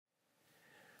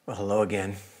Well, hello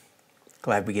again.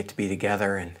 Glad we get to be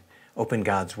together and open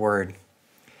God's Word.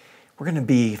 We're going to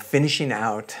be finishing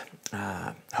out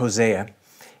Hosea,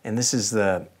 and this is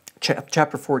the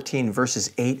chapter 14,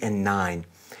 verses 8 and 9.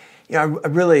 I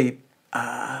really,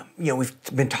 we've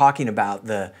been talking about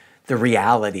the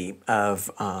reality of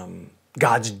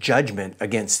God's judgment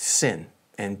against sin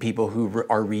and people who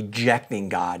are rejecting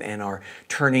God and are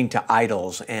turning to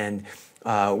idols and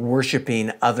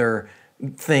worshiping other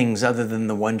things other than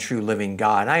the one true living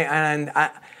God.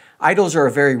 Idols are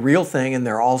a very real thing, and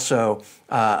they're also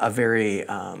a very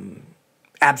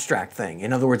abstract thing.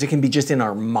 In other words, it can be just in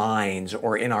our minds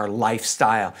or in our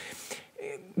lifestyle.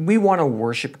 We want to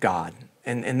worship God,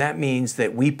 and that means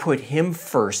that we put Him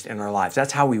first in our lives.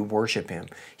 That's how we worship Him.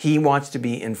 He wants to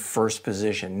be in first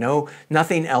position.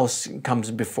 Nothing else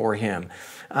comes before Him.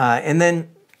 And then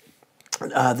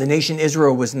the nation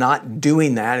Israel was not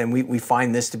doing that, and we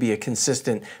find this to be a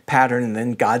consistent pattern. And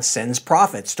then God sends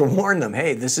prophets to warn them,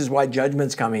 hey, this is why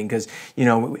judgment's coming. But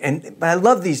I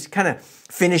love these kind of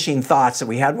finishing thoughts that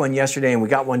we had one yesterday and we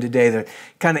got one today that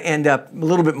kind of end up a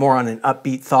little bit more on an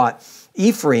upbeat thought.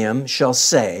 Ephraim shall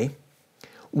say,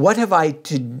 what have I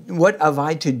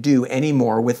to do any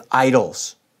more with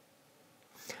idols?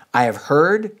 I have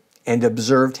heard and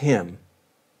observed him.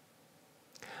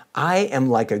 I am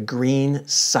like a green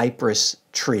cypress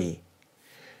tree.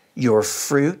 Your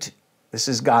fruit, this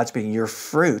is God speaking, your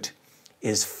fruit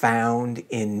is found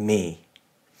in me.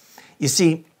 You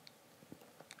see,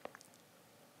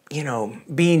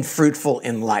 being fruitful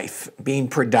in life, being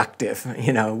productive,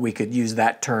 we could use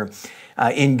that term,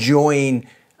 enjoying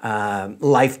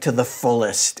life to the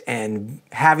fullest and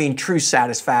having true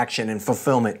satisfaction and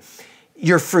fulfillment.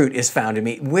 Your fruit is found in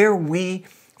me. Where we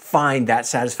find that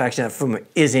satisfaction, that fulfillment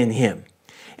is in Him.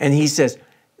 And He says,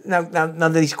 now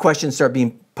these questions start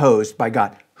being posed by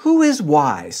God. Who is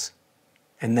wise?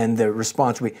 And then the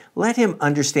response will be, let him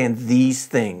understand these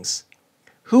things.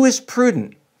 Who is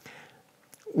prudent?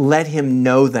 Let him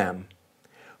know them.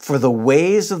 For the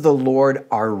ways of the Lord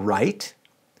are right.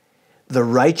 The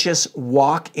righteous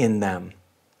walk in them,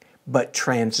 but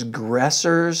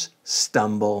transgressors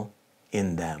stumble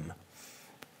in them.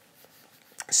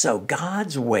 So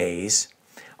God's ways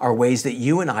are ways that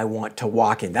you and I want to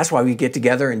walk in. That's why we get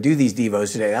together and do these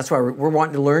devos today. That's why we're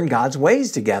wanting to learn God's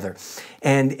ways together.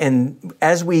 And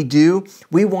as we do,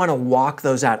 we want to walk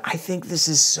those out. I think this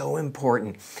is so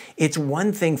important. It's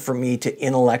one thing for me to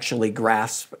intellectually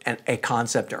grasp a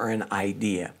concept or an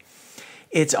idea.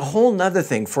 It's a whole nother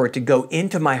thing for it to go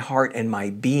into my heart and my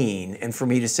being and for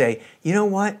me to say, you know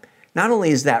what? Not only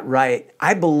is that right,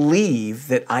 I believe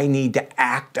that I need to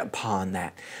act upon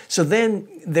that. So then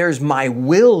there's my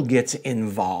will gets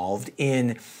involved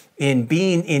in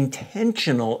being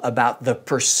intentional about the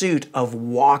pursuit of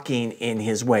walking in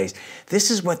His ways.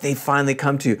 This is what they finally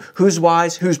come to. Who's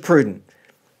wise? Who's prudent?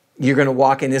 You're going to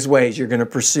walk in His ways. You're going to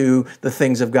pursue the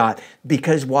things of God.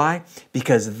 Because why?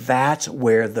 Because that's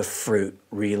where the fruit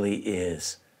really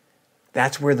is.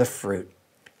 That's where the fruit.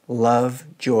 Love,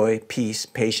 joy, peace,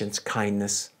 patience,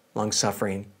 kindness,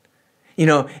 long-suffering.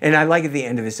 And I like at the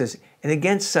end of it, it says, and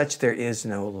against such there is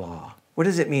no law. What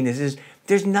does it mean?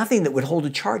 There's nothing that would hold a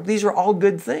charge. These are all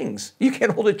good things. You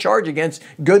can't hold a charge against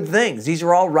good things. These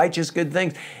are all righteous good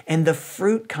things. And the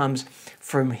fruit comes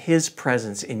from His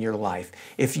presence in your life.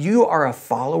 If you are a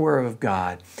follower of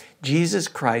God, Jesus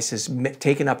Christ has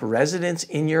taken up residence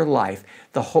in your life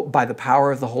by the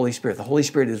power of the Holy Spirit. The Holy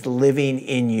Spirit is living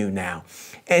in you now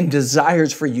and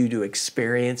desires for you to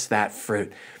experience that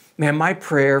fruit. Man, my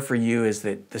prayer for you is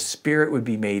that the Spirit would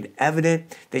be made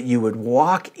evident, that you would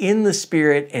walk in the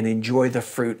Spirit and enjoy the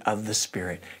fruit of the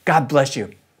Spirit. God bless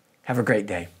you. Have a great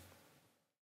day.